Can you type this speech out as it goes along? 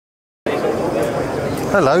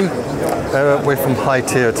Hello, we're from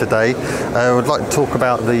Hytera today. I would like to talk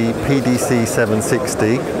about the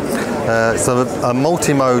PDC760. It's a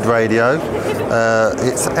multi-mode radio.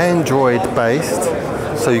 It's Android based,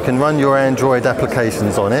 so you can run your Android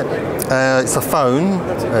applications on it. It's a phone,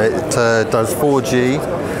 it does 4G,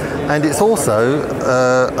 and it's also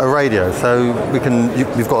a radio, so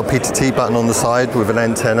we've got a PTT button on the side with an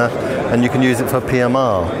antenna, and you can use it for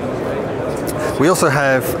PMR. We also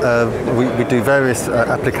have, we do various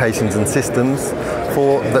applications and systems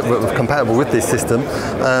that are compatible with this system.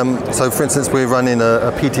 So for instance, we're running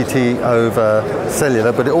a PTT over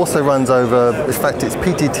cellular, but it also runs over, in fact it's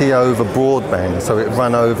PTT over broadband, so it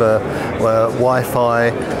runs over Wi-Fi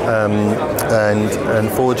and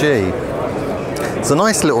 4G. It's a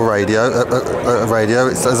nice little radio.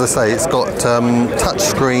 It's, as I say, it's got touch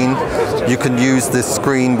screen. You can use this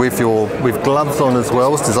screen with gloves on as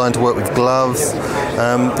well. It's designed to work with gloves.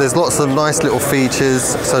 There's lots of nice little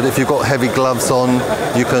features, so that if you've got heavy gloves on,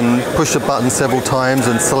 you can push a button several times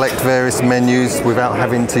and select various menus without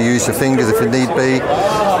having to use your fingers if you need be.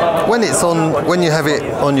 When it's on, when you have it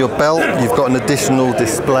on your belt, you've got an additional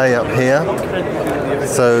display up here.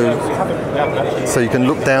 So you can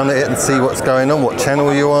look down at it and see what's going on, what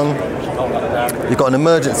channel you're on. You've got an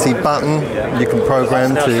emergency button you can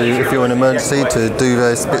program to, if you're in an emergency, to do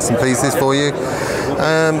those bits and pieces for you.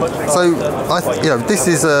 This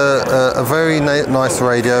is a very nice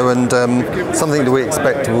radio, and something that we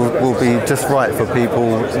expect will be just right for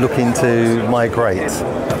people looking to migrate.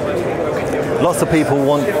 Lots of people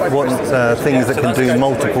want things that can do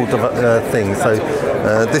multiple things. So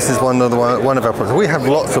this is one of our products. We have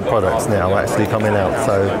lots of products now actually coming out.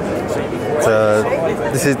 So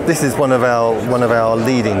this is one of our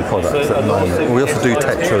leading products at the moment. We also do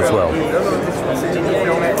Hytera as well.